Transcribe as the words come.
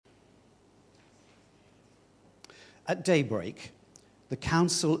At daybreak, the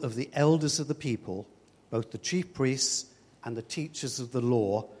council of the elders of the people, both the chief priests and the teachers of the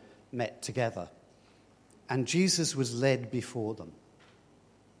law, met together, and Jesus was led before them.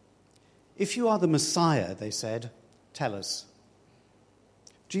 "If you are the Messiah," they said, "tell us."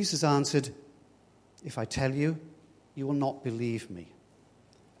 Jesus answered, "If I tell you, you will not believe me.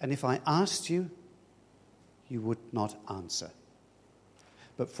 And if I asked you, you would not answer.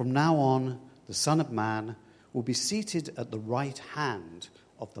 But from now on, the Son of Man will be seated at the right hand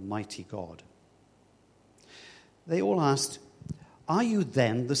of the mighty God." They all asked, "Are you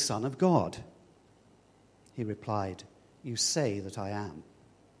then the Son of God?" He replied, "You say that I am."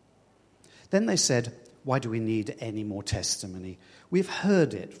 Then they said, "Why do we need any more testimony? We've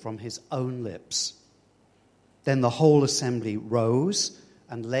heard it from his own lips." Then the whole assembly rose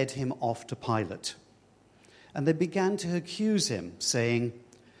and led him off to Pilate. And they began to accuse him, saying,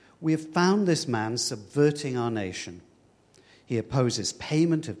 "We have found this man subverting our nation. He opposes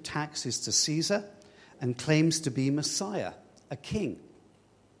payment of taxes to Caesar and claims to be Messiah, a king."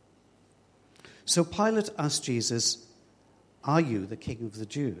 So Pilate asked Jesus, "Are you the king of the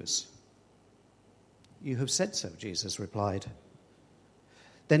Jews?" "You have said so," Jesus replied.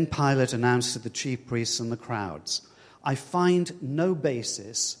 Then Pilate announced to the chief priests and the crowds, "I find no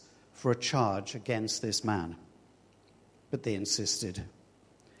basis for a charge against this man." But they insisted,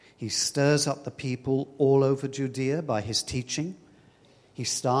 "He stirs up the people all over Judea by his teaching. He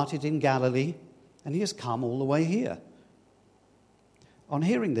started in Galilee, and he has come all the way here." On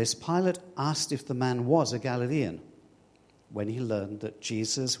hearing this, Pilate asked if the man was a Galilean. When he learned that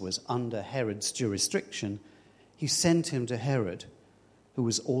Jesus was under Herod's jurisdiction, he sent him to Herod, who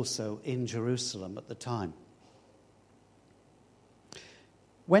was also in Jerusalem at the time.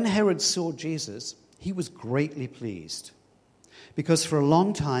 When Herod saw Jesus, he was greatly pleased, because for a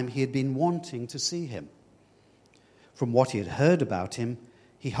long time he had been wanting to see him. From what he had heard about him,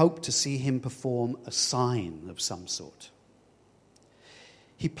 he hoped to see him perform a sign of some sort.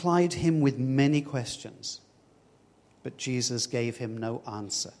 He plied him with many questions, but Jesus gave him no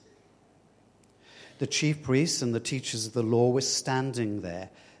answer. The chief priests and the teachers of the law were standing there,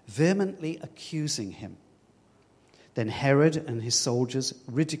 vehemently accusing him. Then Herod and his soldiers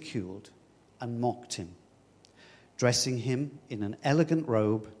ridiculed and mocked him. Dressing him in an elegant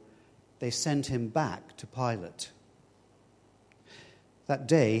robe, they sent him back to Pilate. That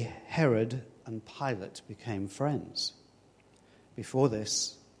day, Herod and Pilate became friends. Before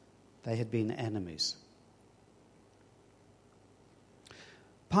this, they had been enemies.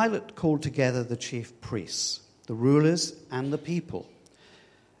 Pilate called together the chief priests, the rulers, and the people,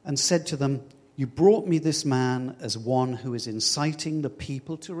 and said to them, "You brought me this man as one who is inciting the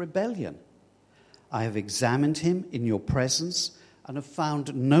people to rebellion. I have examined him in your presence and have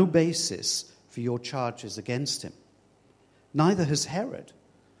found no basis for your charges against him. Neither has Herod,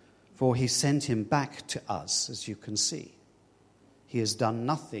 for he sent him back to us, as you can see. He has done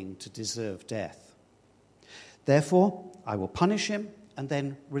nothing to deserve death. Therefore, I will punish him and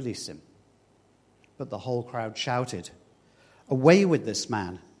then release him." But the whole crowd shouted, "Away with this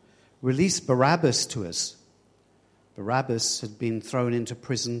man! Release Barabbas to us." Barabbas had been thrown into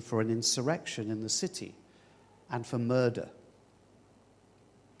prison for an insurrection in the city and for murder.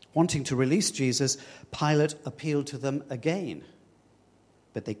 Wanting to release Jesus, Pilate appealed to them again.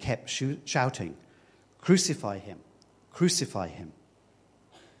 But they kept shouting, "Crucify him! Crucify him!"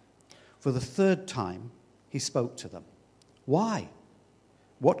 For the third time, he spoke to them. "Why?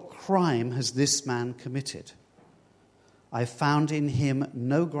 What crime has this man committed? I have found in him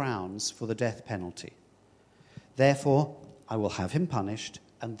no grounds for the death penalty. Therefore, I will have him punished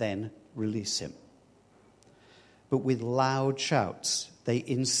and then release him." But with loud shouts, they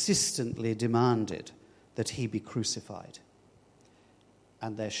insistently demanded that he be crucified.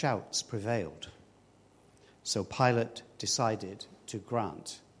 And their shouts prevailed. So Pilate decided to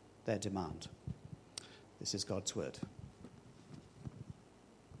grant their demand. This is God's word.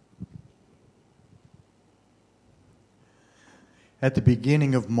 At the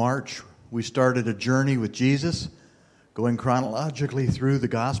beginning of March, we started a journey with Jesus, going chronologically through the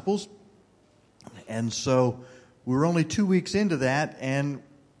Gospels. And so we're only 2 weeks into that, and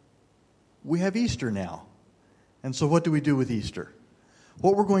we have Easter now. And so what do we do with Easter?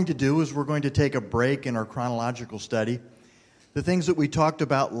 What we're going to do is we're going to take a break in our chronological study. The things that we talked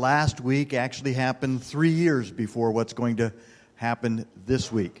about last week actually happened 3 years before what's going to happen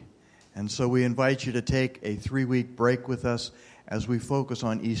this week. And so we invite you to take a 3-week break with us as we focus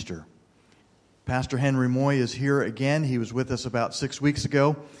on Easter. Pastor Henry Moy is here again. He was with us about 6 weeks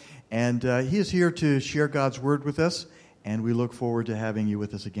ago, and he is here to share God's Word with us, and we look forward to having you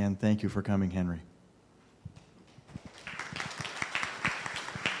with us again. Thank you for coming, Henry.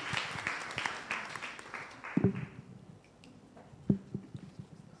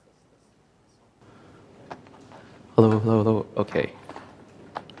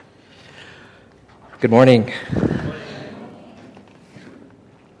 Good morning.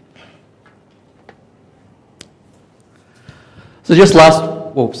 So just last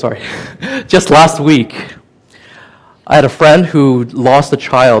week, I had a friend who lost a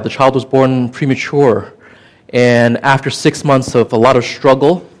child. The child was born premature. And after 6 months of a lot of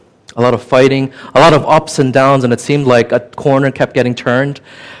struggle, a lot of fighting, a lot of ups and downs, and it seemed like a corner kept getting turned,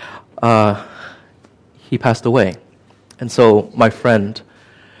 he passed away. And so my friend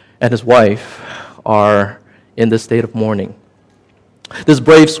and his wife are in this state of mourning. This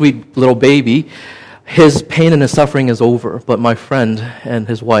brave, sweet little baby, his pain and his suffering is over, but my friend and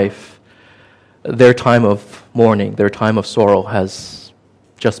his wife, their time of mourning, their time of sorrow has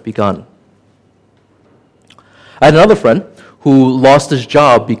just begun. I had another friend who lost his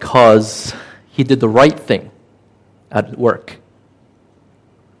job because he did the right thing at work.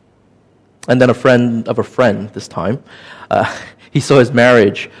 And then a friend of a friend this time, he saw his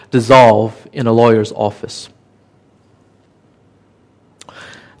marriage dissolve in a lawyer's office.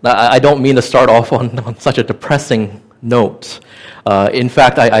 Now, I don't mean to start off on such a depressing note. In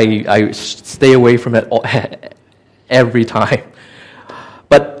fact, I stay away from it every time.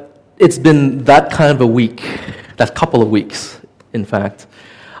 But it's been that kind of a week, that couple of weeks, in fact.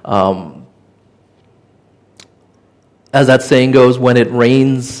 As that saying goes, when it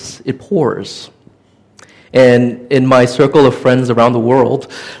rains, it pours. And in my circle of friends around the world,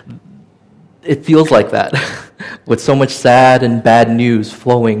 it feels like that, with so much sad and bad news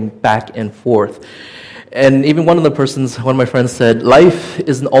flowing back and forth. And even one of my friends said, life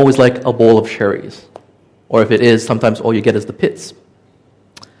isn't always like a bowl of cherries. Or if it is, sometimes all you get is the pits.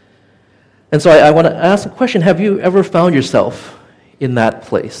 And so I want to ask a question. Have you ever found yourself in that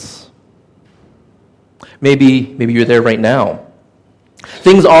place? Maybe you're there right now.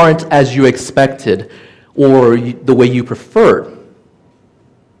 Things aren't as you expected or the way you preferred.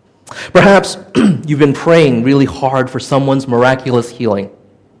 Perhaps you've been praying really hard for someone's miraculous healing,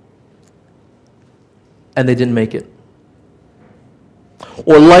 and they didn't make it.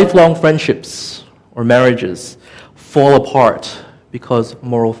 Or lifelong friendships or marriages fall apart because of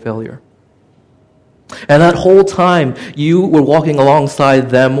moral failure. And that whole time, you were walking alongside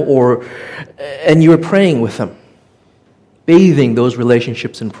them and you were praying with them, bathing those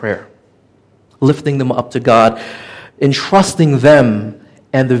relationships in prayer, lifting them up to God, entrusting them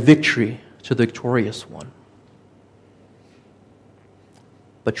and the victory to the victorious one.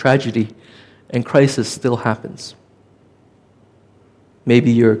 But tragedy and crisis still happens.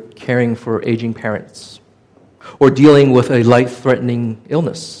 Maybe you're caring for aging parents, or dealing with a life-threatening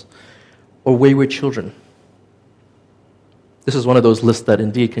illness, or wayward children. This is one of those lists that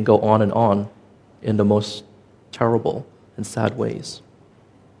indeed can go on in the most terrible and sad ways.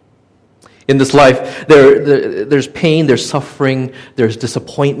 In this life, there's pain, there's suffering, there's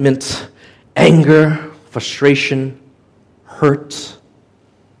disappointment, anger, frustration, hurt.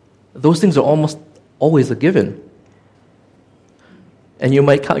 Those things are almost always a given. And you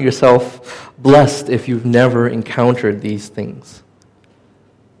might count yourself blessed if you've never encountered these things.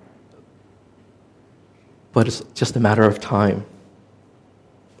 But it's just a matter of time.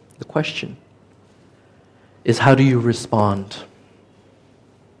 The question is, how do you respond?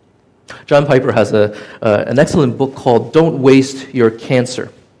 John Piper has an excellent book called Don't Waste Your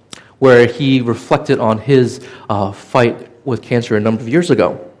Cancer, where he reflected on his fight with cancer a number of years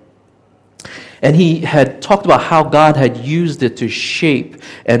ago. And he had talked about how God had used it to shape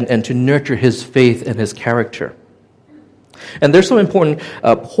and to nurture his faith and his character. And there's some important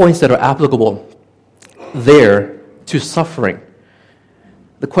points that are applicable there to suffering.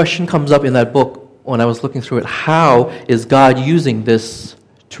 The question comes up in that book when I was looking through it: how is God using this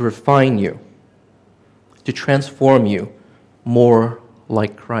to refine you, to transform you more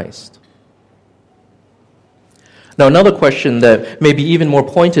like Christ? Now, another question that may be even more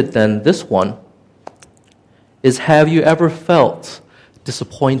pointed than this one is, have you ever felt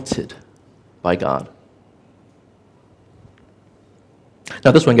disappointed by God?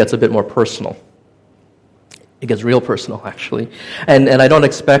 Now, this one gets a bit more personal. It gets real personal, actually. And I don't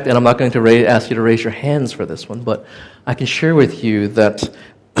expect, and I'm not going to ask you to raise your hands for this one, but I can share with you that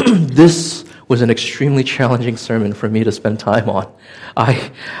this was an extremely challenging sermon for me to spend time on.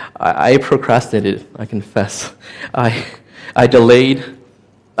 I procrastinated, I confess. I delayed,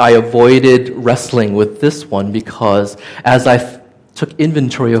 I avoided wrestling with this one because as I took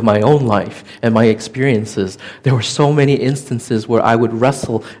inventory of my own life and my experiences, there were so many instances where I would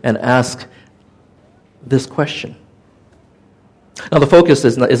wrestle and ask this question. Now, the focus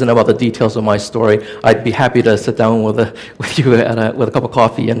isn't about the details of my story. I'd be happy to sit down with you with a cup of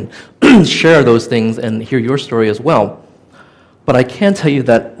coffee and share those things and hear your story as well. But But I can tell you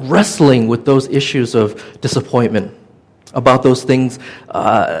that wrestling with those issues of disappointment, about those things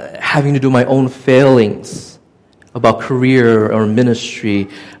having to do with my own failings, about career or ministry,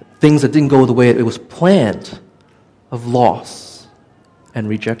 things that didn't go the way it was planned, of loss and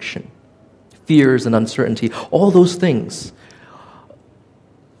rejection, fears and uncertainty, all those things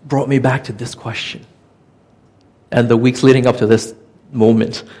brought me back to this question. And the weeks leading up to this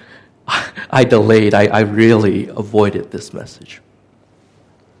moment, I delayed. I really avoided this message.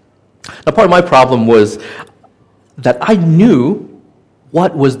 Now, part of my problem was that I knew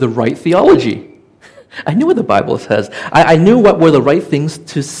what was the right theology. I knew what the Bible says. I knew what were the right things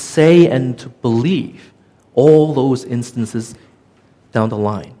to say and to believe, all those instances down the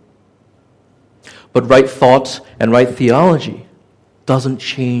line. But right thought and right theology doesn't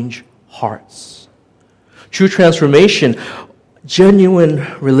change hearts. True transformation, genuine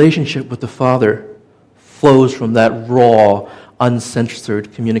relationship with the Father flows from that raw,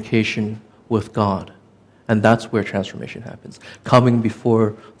 uncensored communication with God. And that's where transformation happens. Coming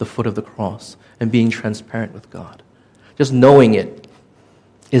before the foot of the cross and being transparent with God. Just knowing it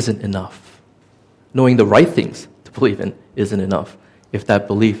isn't enough. Knowing the right things to believe in isn't enough if that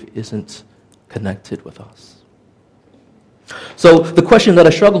belief isn't connected with us. So the question that I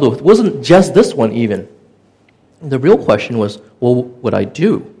struggled with wasn't just this one even. The real question was, what would I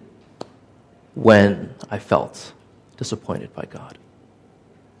do when I felt disappointed by God?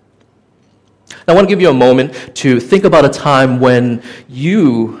 I want to give you a moment to think about a time when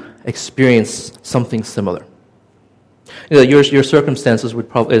you experienced something similar. Your circumstances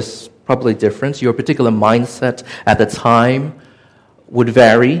is probably different. Your particular mindset at the time would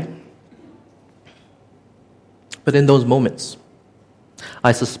vary. But in those moments,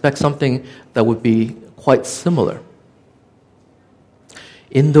 I suspect something that would be quite similar.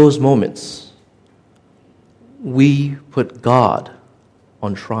 In those moments, we put God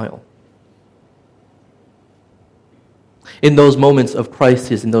on trial. In those moments of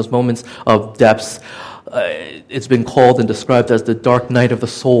crisis, in those moments of depths, it's been called and described as the dark night of the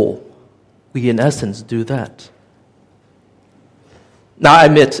soul. We, in essence, do that. Now, I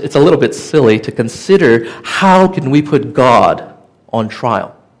admit, it's a little bit silly to consider how can we put God on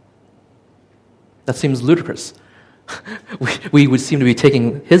trial. That seems ludicrous. We would seem to be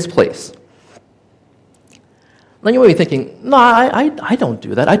taking his place. Then you might be thinking, no, I don't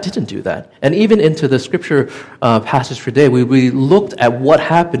do that. I didn't do that. And even into the scripture passage for today, we looked at what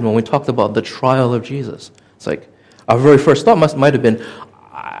happened when we talked about the trial of Jesus. It's like, our very first thought might have been,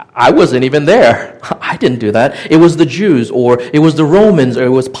 I wasn't even there. I didn't do that. It was the Jews, or it was the Romans, or it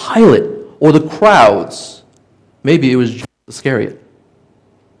was Pilate, or the crowds. Maybe it was Judas Iscariot.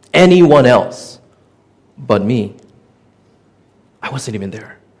 Anyone else but me. I wasn't even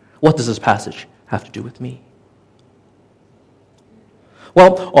there. What does this passage have to do with me?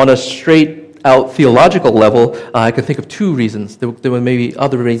 Well, on a straight-out theological level, I can think of two reasons. There were maybe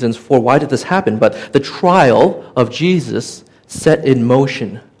other reasons for why did this happen, but the trial of Jesus set in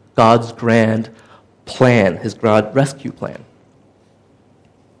motion God's grand plan, his God rescue plan.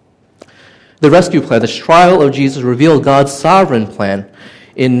 The rescue plan, this trial of Jesus, revealed God's sovereign plan.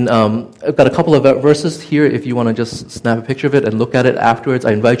 I've got a couple of verses here if you want to just snap a picture of it and look at it afterwards.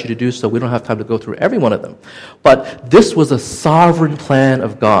 I invite you to do so. We don't have time to go through every one of them. But this was a sovereign plan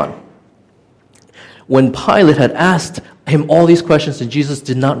of God. When Pilate had asked him all these questions and Jesus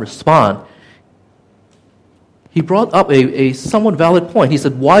did not respond, he brought up a somewhat valid point. He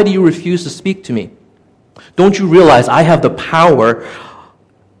said, "Why do you refuse to speak to me? Don't you realize I have the power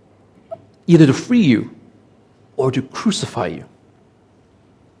either to free you or to crucify you?"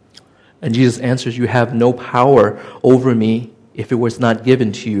 And Jesus answers, "You have no power over me if it was not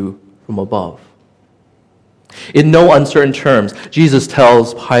given to you from above." In no uncertain terms, Jesus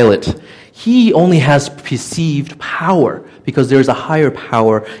tells Pilate he only has perceived power because there is a higher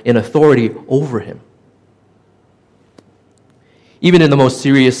power and authority over him. Even in the most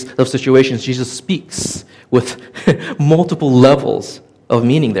serious of situations, Jesus speaks with multiple levels of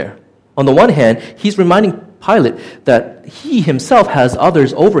meaning there. On the one hand, he's reminding Pilate that he himself has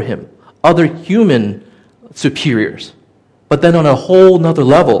others over him, other human superiors. But then on a whole nother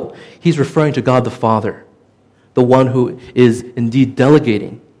level, he's referring to God the Father, the one who is indeed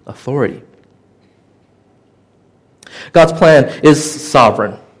delegating authority. God's plan is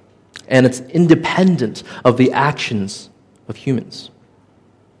sovereign, and it's independent of the actions of humans.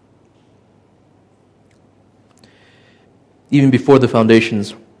 Even before the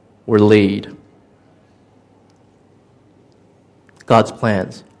foundations were laid, God's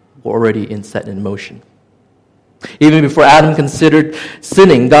plans were already set in motion. Even before Adam considered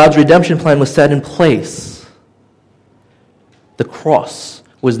sinning, God's redemption plan was set in place. The cross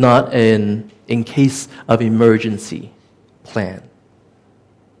was not an in case of emergency plan.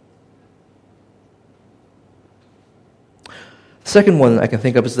 The second one I can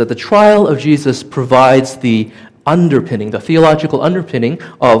think of is that the trial of Jesus provides the underpinning, the theological underpinning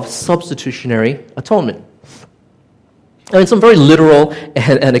of substitutionary atonement. And in some very literal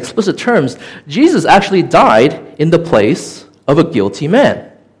and explicit terms, Jesus actually died in the place of a guilty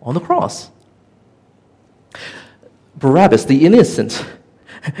man on the cross. Barabbas, the innocent,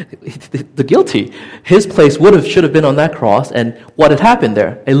 the guilty, his place should have been on that cross, and what had happened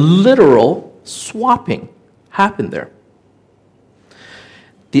there? A literal swapping happened there.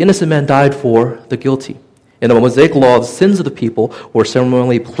 The innocent man died for the guilty. In the Mosaic law, the sins of the people were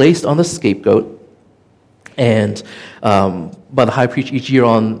ceremonially placed on the scapegoat, and by the high priest each year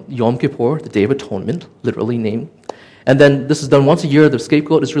on Yom Kippur, the Day of Atonement, literally named. And then this is done once a year, the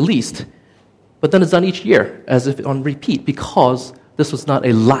scapegoat is released. But then it's done each year, as if on repeat, because this was not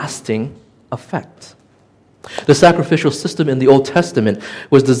a lasting effect. The sacrificial system in the Old Testament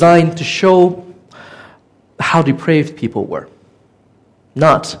was designed to show how depraved people were,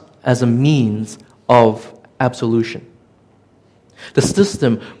 not as a means of absolution. The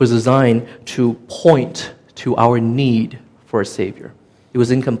system was designed to point to our need for a Savior. It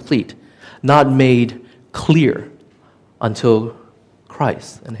was incomplete, not made clear until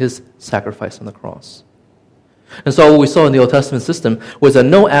Christ and his sacrifice on the cross. And so what we saw in the Old Testament system was that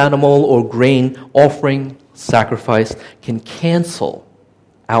no animal or grain offering sacrifice can cancel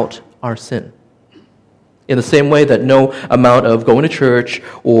out our sin. In the same way that no amount of going to church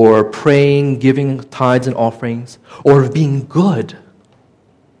or praying, giving tithes and offerings, or of being good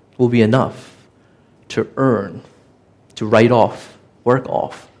will be enough to earn, to write off, work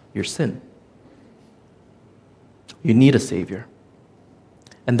off your sin. You need a Savior.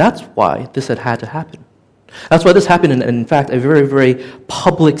 And that's why this had to happen. That's why this happened in fact, a very, very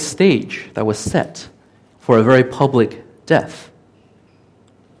public stage that was set for a very public death.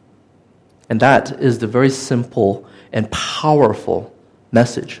 And that is the very simple and powerful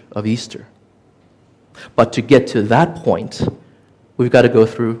message of Easter. But to get to that point, we've got to go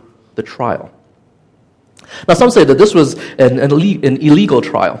through the trial. Now, some say that this was an illegal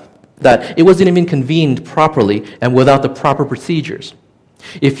trial, that it wasn't even convened properly and without the proper procedures.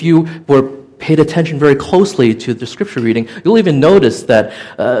 If you were paid attention very closely to the scripture reading, you'll even notice that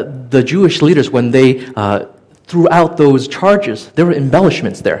the Jewish leaders, when they threw out those charges, there were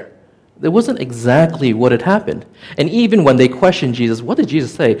embellishments there. It wasn't exactly what had happened. And even when they questioned Jesus, what did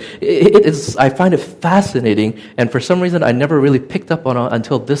Jesus say? I find it fascinating, and for some reason I never really picked up on it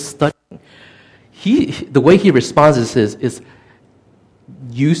until this study. The way he responds is,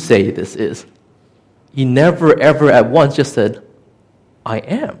 you say this is. He never, ever at once just said, I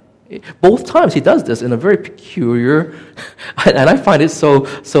am. Both times he does this in a very peculiar, and I find it so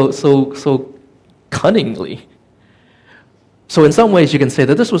cunningly. So in some ways you can say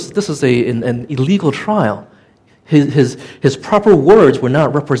that this is an illegal trial. His proper words were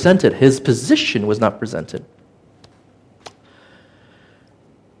not represented. His position was not presented.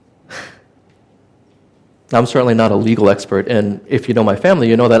 I'm certainly not a legal expert, and if you know my family,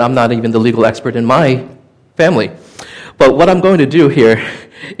 you know that I'm not even the legal expert in my family. But what I'm going to do here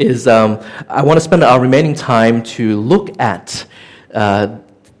is I want to spend our remaining time to look at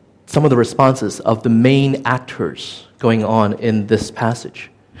some of the responses of the main actors going on in this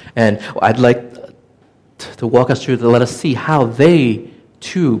passage. And I'd like to walk us through to let us see how they,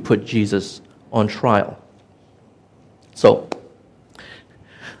 too, put Jesus on trial. So,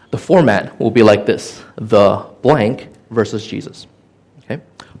 the format will be like this: the blank versus Jesus. Okay?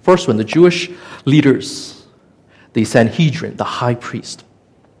 First one, the Jewish leaders, the Sanhedrin, the high priest.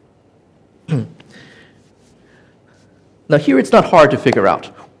 Now here it's not hard to figure out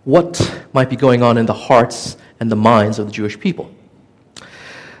what might be going on in the hearts and the minds of the Jewish people.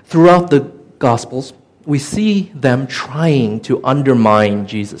 Throughout the Gospels, we see them trying to undermine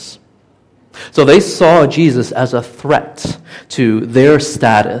Jesus. So they saw Jesus as a threat to their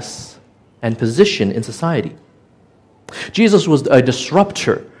status and position in society. Jesus was a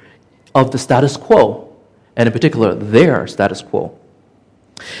disruptor of the status quo, and in particular, their status quo.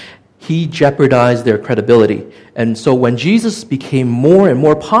 He jeopardized their credibility. And so when Jesus became more and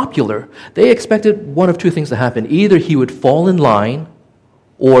more popular, they expected one of two things to happen. Either he would fall in line,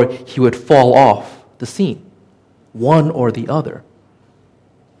 or he would fall off the scene. One or the other.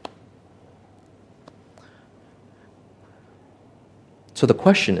 So the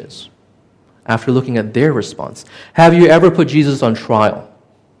question is, after looking at their response, have you ever put Jesus on trial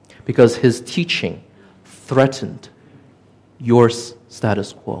because his teaching threatened your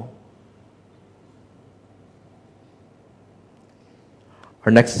status quo?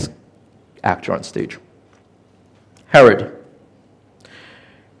 our next actor on stage. Herod.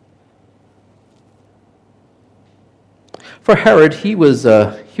 For Herod, he was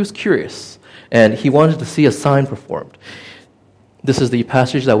curious, and he wanted to see a sign performed. This is the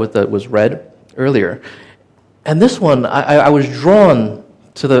passage that was read earlier. And this one, I was drawn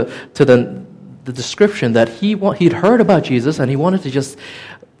to the description that he'd heard about Jesus, and he wanted to just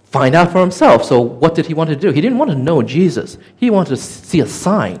find out for himself. So what did he want to do? He didn't want to know Jesus. He wanted to see a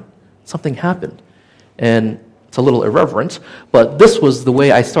sign. Something happened. And it's a little irreverent, but this was the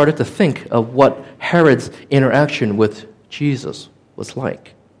way I started to think of what Herod's interaction with Jesus was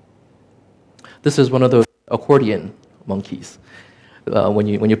like. This is one of those accordion monkeys. When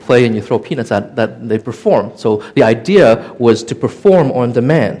you play and you throw peanuts at that, they perform. So the idea was to perform on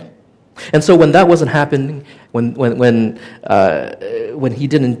demand. And so when that wasn't happening, when he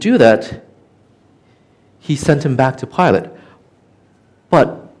didn't do that, he sent him back to Pilate.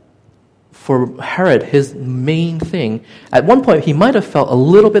 But for Herod, his main thing, at one point he might have felt a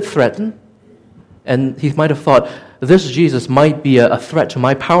little bit threatened, and he might have thought, this Jesus might be a threat to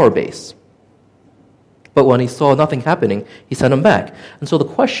my power base. But when he saw nothing happening, he sent him back. And so the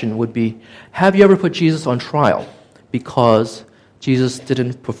question would be, have you ever put Jesus on trial because Jesus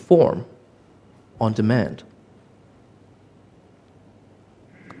didn't perform on demand?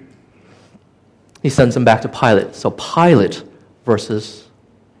 He sends him back to Pilate. So Pilate versus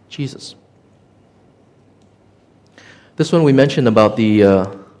Jesus. This one we mentioned about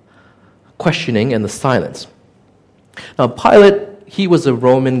the questioning and the silence. Now Pilate, he was a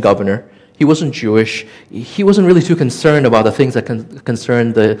Roman governor. He wasn't Jewish. He wasn't really too concerned about the things that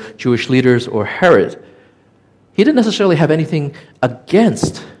concerned the Jewish leaders or Herod. He didn't necessarily have anything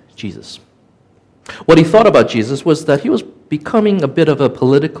against Jesus. What he thought about Jesus was that he was becoming a bit of a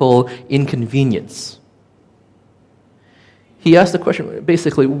political inconvenience. He asked the question,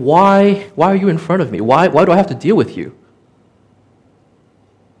 basically, why are you in front of me? Why do I have to deal with you?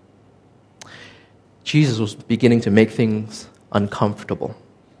 Jesus was beginning to make things uncomfortable.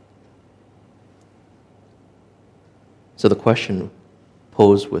 So the question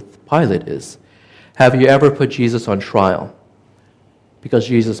posed with Pilate is, have you ever put Jesus on trial because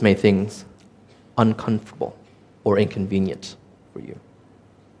Jesus made things uncomfortable or inconvenient for you?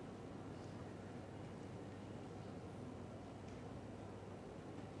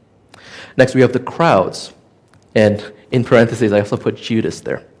 Next, we have the crowds. And in parentheses, I also put Judas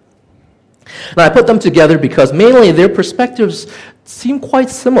there. Now, I put them together because mainly their perspectives seem quite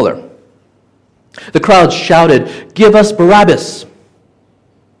similar. The crowd shouted, "Give us Barabbas!"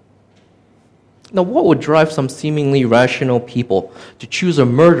 Now, what would drive some seemingly rational people to choose a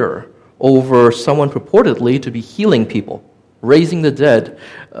murderer over someone purportedly to be healing people, raising the dead,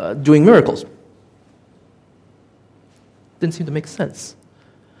 doing miracles? Didn't seem to make sense.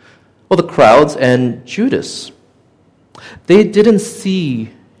 Well, the crowds and Judas, they didn't see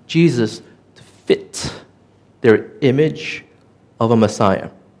Jesus to fit their image of a Messiah.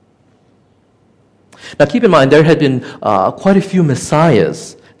 Now, keep in mind, there had been quite a few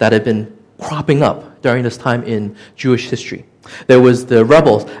messiahs that had been cropping up during this time in Jewish history. There was the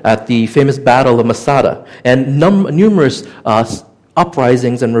rebels at the famous Battle of Masada, and numerous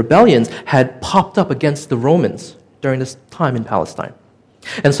uprisings and rebellions had popped up against the Romans during this time in Palestine.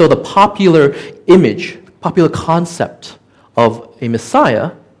 And so the popular image, popular concept of a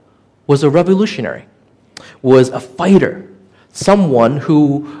Messiah was a revolutionary, was a fighter, someone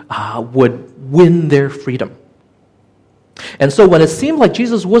who would win their freedom. And so when it seemed like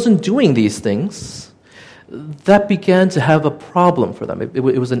Jesus wasn't doing these things, that began to have a problem for them. It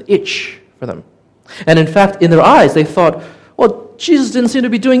was an itch for them. And in fact, in their eyes, they thought, well, Jesus didn't seem to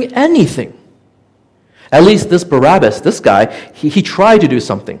be doing anything. At least this Barabbas, this guy, he tried to do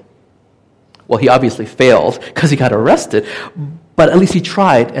something. Well, he obviously failed because he got arrested, but at least he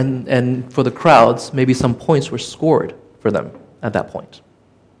tried, and for the crowds, maybe some points were scored for them at that point.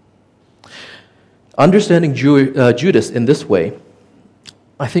 Understanding Judas in this way,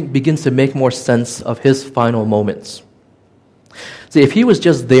 I think, begins to make more sense of his final moments. See, if he was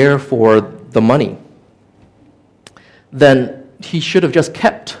just there for the money, then he should have just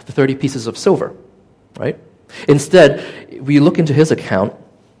kept the 30 pieces of silver, right? Instead, if we look into his account,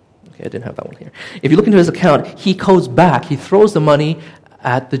 okay, I didn't have that one here. If you look into his account, he goes back, he throws the money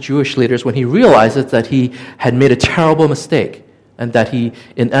at the Jewish leaders when he realizes that he had made a terrible mistake and that he,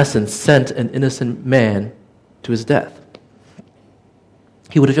 in essence, sent an innocent man to his death.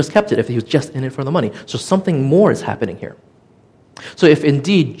 He would have just kept it if he was just in it for the money. So something more is happening here. So if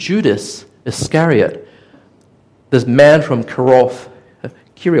indeed Judas Iscariot, this man from Kerioth,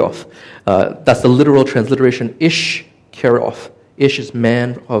 that's the literal transliteration, Ish Kerioth Ish's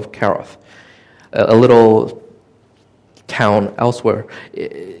man of Karoth, a little town elsewhere.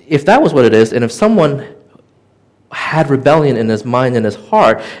 If that was what it is, and if someone had rebellion in his mind and his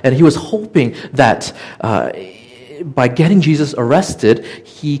heart, and he was hoping that by getting Jesus arrested,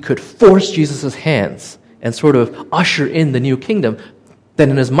 he could force Jesus' hands and sort of usher in the new kingdom, then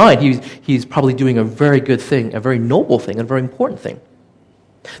in his mind, he's probably doing a very good thing, a very noble thing, a very important thing.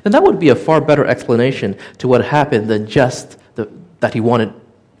 Then that would be a far better explanation to what happened than just that he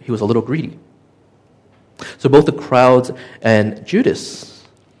was a little greedy. So both the crowds and Judas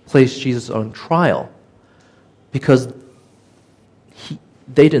placed Jesus on trial because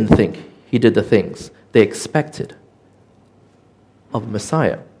they didn't think he did the things they expected of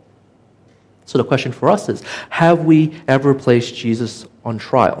Messiah. So the question for us is, have we ever placed Jesus on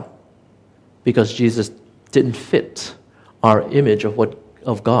trial because Jesus didn't fit our image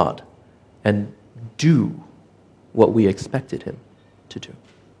of God and do what we expected him to do?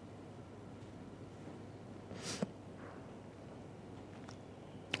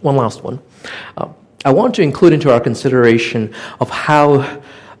 One last one. I want to include into our consideration of how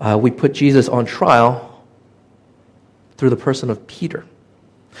we put Jesus on trial through the person of Peter.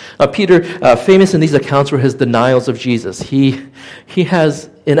 Peter, famous in these accounts for his denials of Jesus. He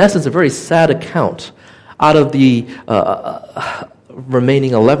has, in essence, a very sad account. Out of the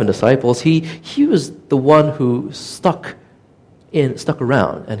remaining 11 disciples, he was the one who stuck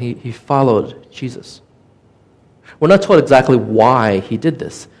around, and he followed Jesus. We're not told exactly why he did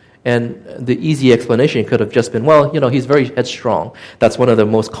this. And the easy explanation could have just been, he's very headstrong. That's one of the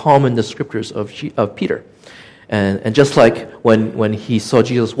most common descriptors of Peter. And just like when he saw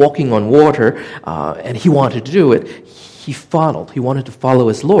Jesus walking on water and he wanted to do it, he followed. He wanted to follow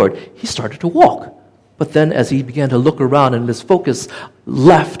his Lord. He started to walk. But then as he began to look around and his focus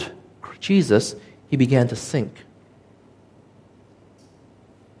left Jesus, he began to sink.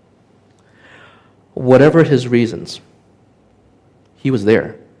 Whatever his reasons, he was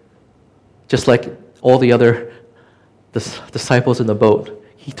there. Just like all the other disciples in the boat,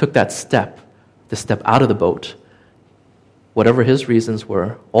 he took that step to step out of the boat. Whatever his reasons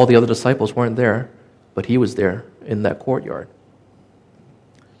were, all the other disciples weren't there, but he was there in that courtyard.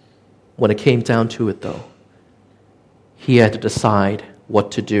 When it came down to it, though, he had to decide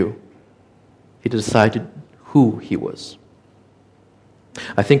what to do. He decided who he was.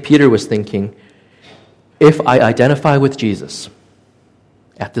 I think Peter was thinking, if I identify with Jesus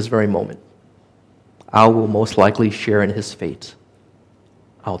at this very moment, I will most likely share in his fate.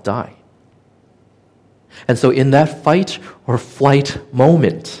 I'll die. And so in that fight or flight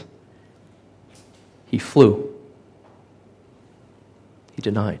moment, he flew. He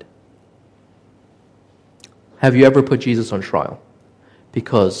denied. Have you ever put Jesus on trial?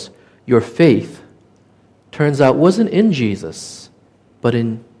 Because your faith, turns out, wasn't in Jesus, but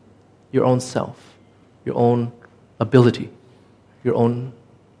in your own self, your own ability, your own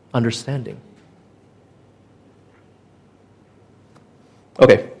understanding.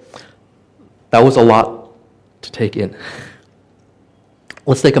 Okay, that was a lot to take in.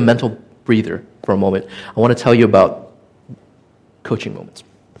 Let's take a mental breather for a moment. I want to tell you about coaching moments.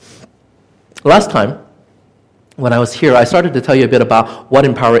 Last time, when I was here, I started to tell you a bit about what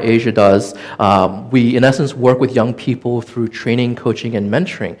Empower Asia does. We, in essence, work with young people through training, coaching, and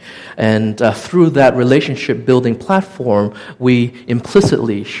mentoring. And through that relationship-building platform, we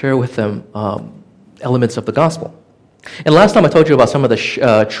implicitly share with them elements of the gospel. And last time I told you about some of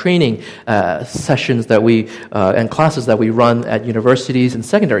the training sessions that and classes that we run at universities and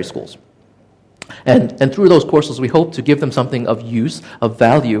secondary schools. And through those courses, we hope to give them something of use, of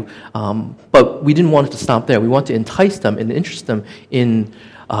value, but we didn't want it to stop there. We want to entice them and interest them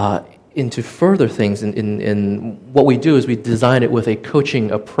into further things. In what we do is we design it with a coaching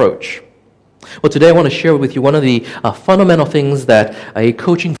approach. Well, today I want to share with you one of the fundamental things that a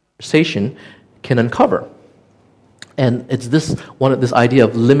coaching conversation can uncover. And it's this idea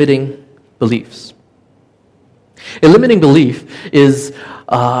of limiting beliefs. A limiting belief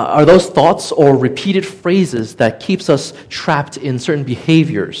are those thoughts or repeated phrases that keeps us trapped in certain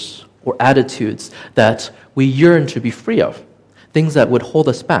behaviors or attitudes that we yearn to be free of, things that would hold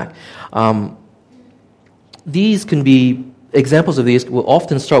us back. These can be, examples of these will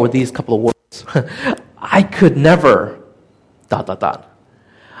often start with these couple of words. I could never, ...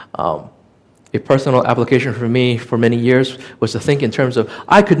 A personal application for me for many years was to think in terms of,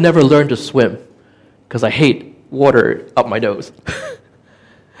 I could never learn to swim because I hate water up my nose.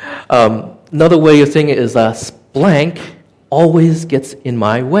 Another way of saying it is, blank always gets in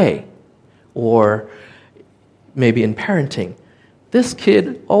my way. Or maybe in parenting, this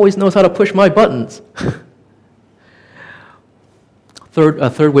kid always knows how to push my buttons. A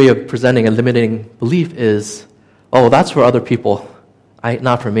third way of presenting a limiting belief is, oh, that's for other people.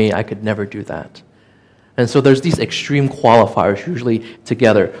 Not for me. I could never do that. And so there's these extreme qualifiers usually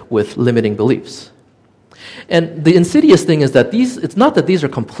together with limiting beliefs. And the insidious thing is that it's not that these are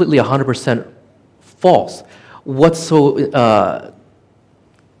completely 100% false. What's so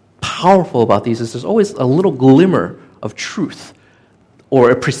powerful about these is there's always a little glimmer of truth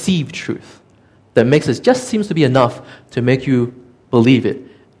or a perceived truth that just seems to be enough to make you believe it.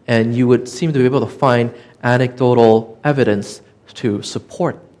 And you would seem to be able to find anecdotal evidence to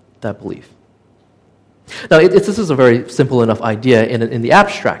support that belief. Now, this is a very simple enough idea in the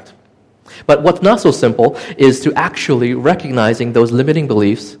abstract. But what's not so simple is to actually recognizing those limiting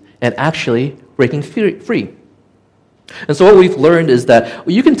beliefs and actually breaking free. And so what we've learned is that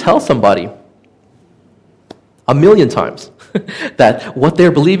you can tell somebody 1,000,000 times that what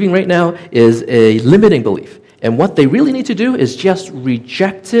they're believing right now is a limiting belief. And what they really need to do is just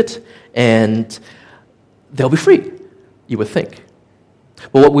reject it and they'll be free, you would think.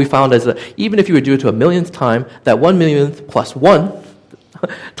 But what we found is that even if you would do it to 1,000,000th time, that 1,000,000th plus 1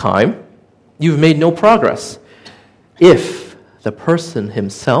 time, you've made no progress if the person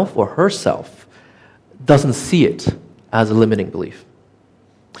himself or herself doesn't see it as a limiting belief.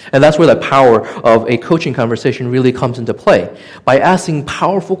 And that's where the power of a coaching conversation really comes into play. By asking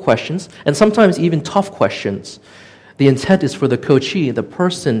powerful questions, and sometimes even tough questions, the intent is for the coachee, the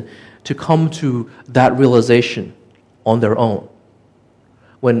person, to come to that realization on their own.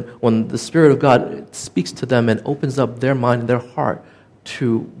 When the Spirit of God speaks to them and opens up their mind and their heart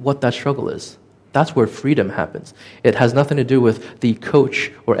to what that struggle is, that's where freedom happens. It has nothing to do with the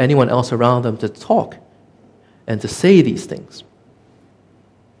coach or anyone else around them to talk and to say these things.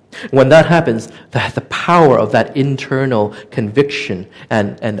 When that happens, the power of that internal conviction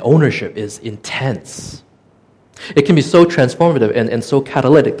and ownership is intense. It can be so transformative and so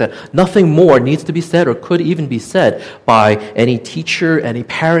catalytic that nothing more needs to be said or could even be said by any teacher, any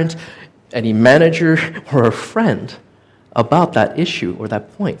parent, any manager, or a friend about that issue or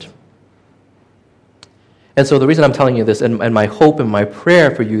that point. And so the reason I'm telling you this, and my hope and my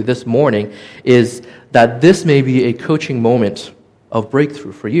prayer for you this morning, is that this may be a coaching moment of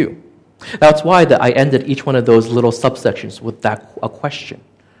breakthrough for you. That's why that I ended each one of those little subsections with a question.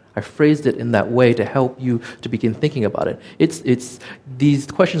 I phrased it in that way to help you to begin thinking about it. These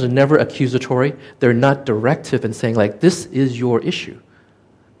questions are never accusatory. They're not directive and saying like, this is your issue.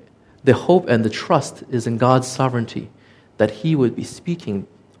 The hope and the trust is in God's sovereignty that He would be speaking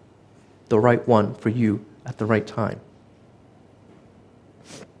the right one for you at the right time.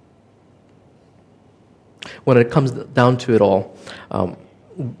 When it comes down to it all,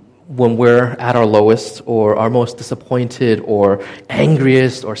 when we're at our lowest or our most disappointed or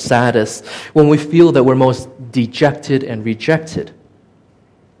angriest or saddest, when we feel that we're most dejected and rejected,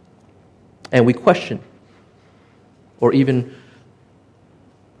 and we question or even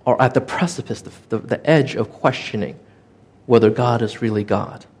are at the precipice, the edge of questioning whether God is really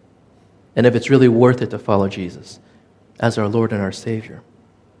God and if it's really worth it to follow Jesus as our Lord and our Savior.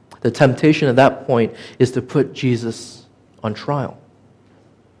 The temptation at that point is to put Jesus on trial.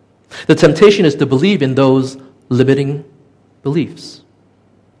 The temptation is to believe in those limiting beliefs.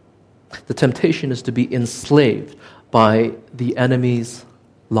 The temptation is to be enslaved by the enemy's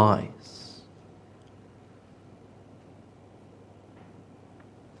lies.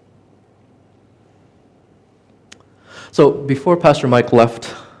 So before Pastor Mike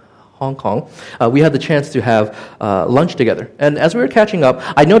left Hong Kong, we had the chance to have lunch together. And as we were catching up,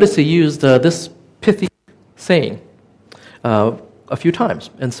 I noticed he used this pithy saying a few times.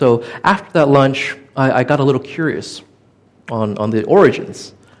 And so after that lunch, I got a little curious on the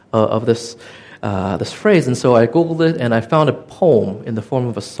origins of this phrase. And so I Googled it, and I found a poem in the form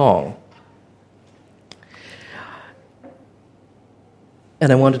of a song.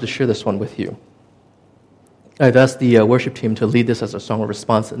 And I wanted to share this one with you. I've asked the worship team to lead this as a song of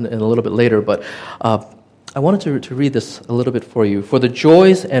response in a little bit later, but I wanted to read this a little bit for you. For the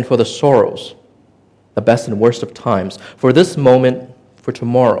joys and for the sorrows, the best and worst of times, for this moment, for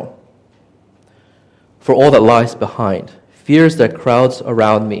tomorrow, for all that lies behind, fears that crowds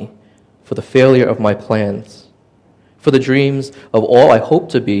around me, for the failure of my plans, for the dreams of all I hope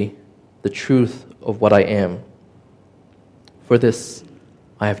to be, the truth of what I am. For this,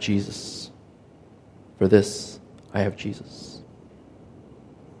 I have Jesus. For this, I have Jesus.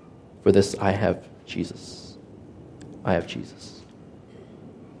 For this, I have Jesus. I have Jesus.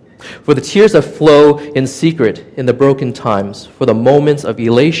 For the tears that flow in secret in the broken times, for the moments of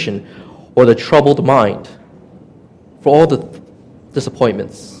elation or the troubled mind, for all the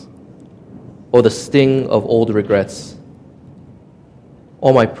disappointments or the sting of old regrets,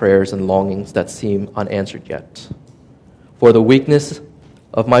 all my prayers and longings that seem unanswered yet. For the weakness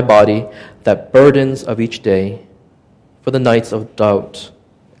of my body, that burdens of each day, for the nights of doubt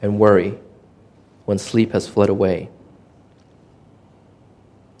and worry, when sleep has fled away,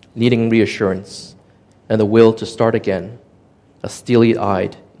 needing reassurance and the will to start again, a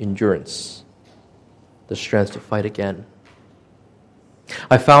steely-eyed endurance, the strength to fight again.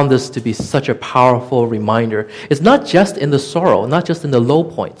 I found this to be such a powerful reminder. It's not just in the sorrow, not just in the low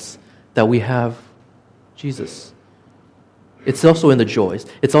points that we have Jesus. It's also in the joys.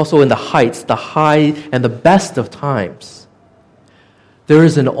 It's also in the heights, the high and the best of times. There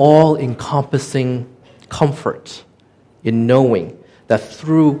is an all-encompassing comfort in knowing that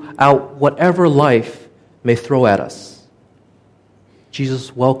throughout whatever life may throw at us,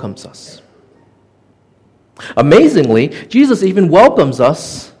 Jesus welcomes us. Amazingly, Jesus even welcomes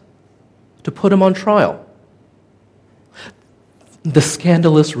us to put him on trial. The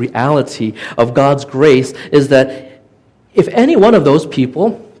scandalous reality of God's grace is that if any one of those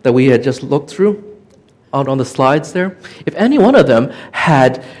people that we had just looked through out on the slides there, if any one of them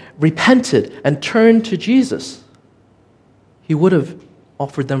had repented and turned to Jesus, he would have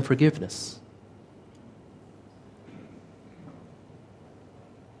offered them forgiveness.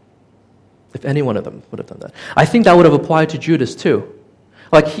 If any one of them would have done that. I think that would have applied to Judas too.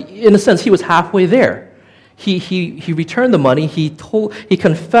 In a sense, he was halfway there. He returned the money. He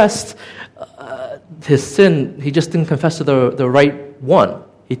confessed his sin. He just didn't confess to the right one.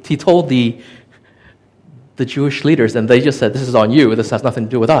 He told the Jewish leaders, and they just said, "This is on you. This has nothing to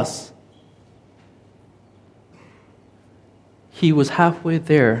do with us." He was halfway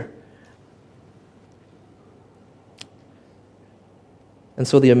there. And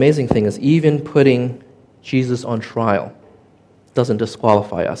so the amazing thing is, even putting Jesus on trial doesn't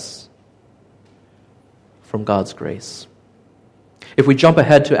disqualify us from God's grace. If we jump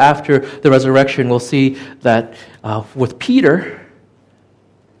ahead to after the resurrection, we'll see that with Peter,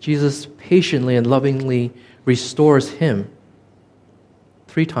 Jesus patiently and lovingly restores him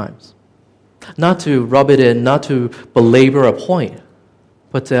 3 times. Not to rub it in, not to belabor a point,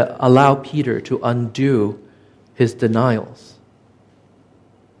 but to allow Peter to undo his denials,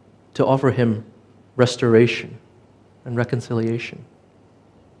 to offer him restoration and reconciliation.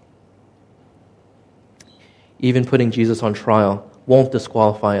 Even putting Jesus on trial won't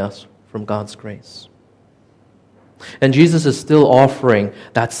disqualify us from God's grace. And Jesus is still offering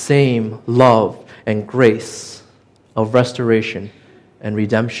that same love and grace of restoration and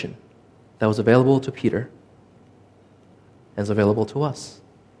redemption that was available to Peter and is available to us.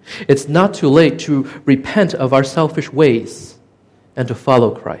 It's not too late to repent of our selfish ways and to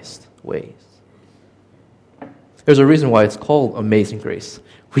follow Christ's ways. There's a reason why it's called Amazing Grace.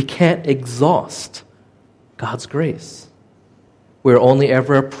 We can't exhaust God's grace. We're only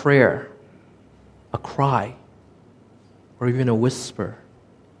ever a prayer, a cry, or even a whisper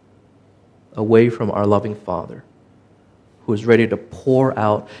away from our loving Father, who is ready to pour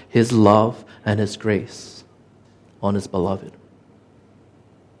out his love and his grace on his beloved.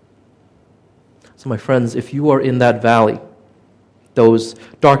 So my friends, if you are in that valley, those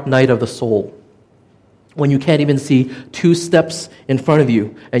dark night of the soul, when you can't even see 2 steps in front of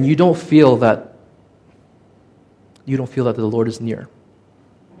you, and you don't feel that the Lord is near,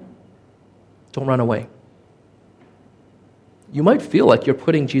 don't run away. You might feel like you're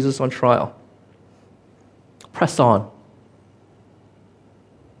putting Jesus on trial. Press on.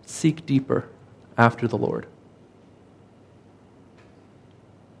 Seek deeper after the Lord.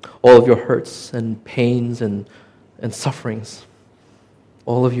 All of your hurts and pains and sufferings,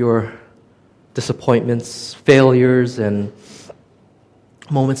 all of your disappointments, failures, and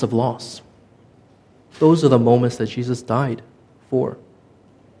moments of loss, those are the moments that Jesus died for.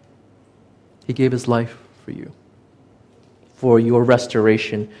 He gave his life for you, for your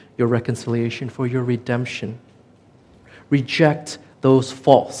restoration, your reconciliation, for your redemption. Reject those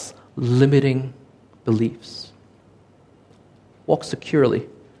false, limiting beliefs. Walk securely,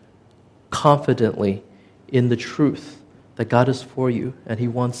 confidently in the truth that God is for you, and he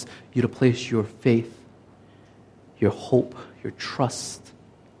wants you to place your faith, your hope, your trust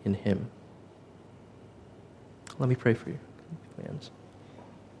in him. Let me pray for you. Hands.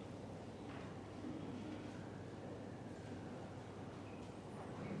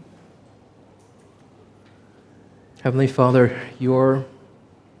 Heavenly Father, your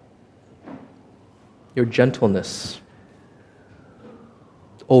gentleness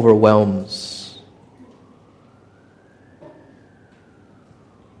overwhelms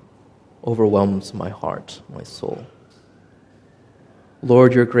my heart, my soul.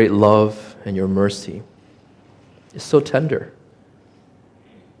 Lord, your great love and your mercy is so tender.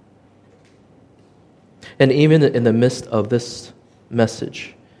 And even in the midst of this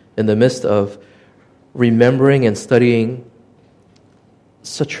message, in the midst of remembering and studying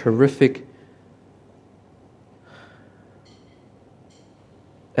such horrific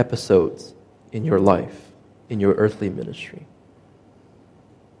episodes in your life, in your earthly ministry,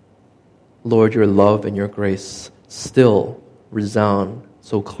 Lord, your love and your grace still resound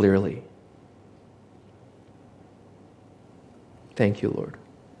so clearly. Thank you, Lord.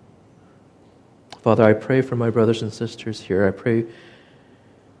 Father, I pray for my brothers and sisters here. I pray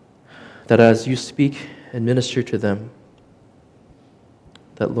that as you speak and minister to them,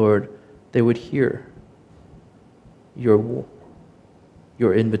 that, Lord, they would hear your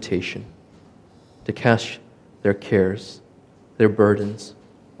invitation to cast their cares, their burdens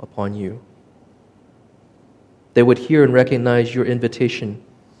upon you. They would hear and recognize your invitation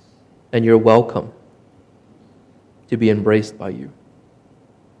and your welcome to be embraced by you,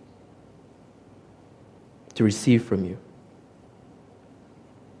 to receive from you,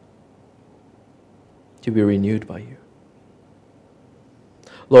 to be renewed by you.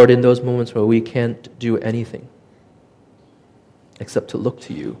 Lord, in those moments where we can't do anything except to look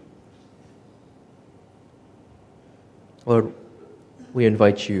to you, Lord, we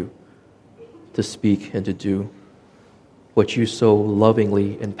invite you to speak and to do what you so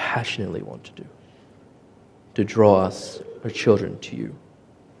lovingly and passionately want to do, to draw us, our children, to you.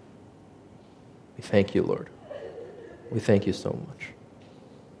 We thank you, Lord. We thank you so much.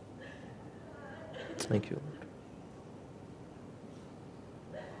 Thank you,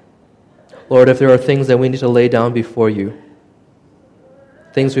 Lord. Lord, if there are things that we need to lay down before you,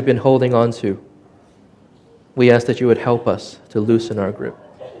 things we've been holding on to, we ask that you would help us to loosen our grip.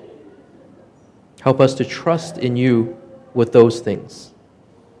 Help us to trust in you with those things.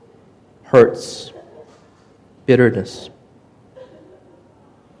 Hurts, bitterness,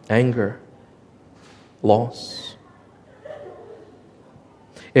 anger, loss.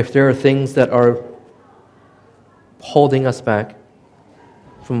 If there are things that are holding us back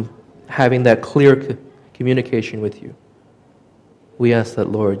from having that clear communication with you, we ask that,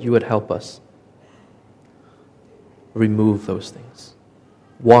 Lord, you would help us remove those things.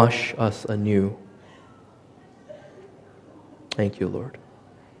 Wash us anew. Thank you, Lord.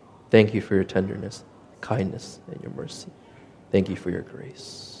 Thank you for your tenderness, kindness, and your mercy. Thank you for your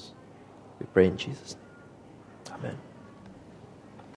grace. We pray in Jesus' name. Amen.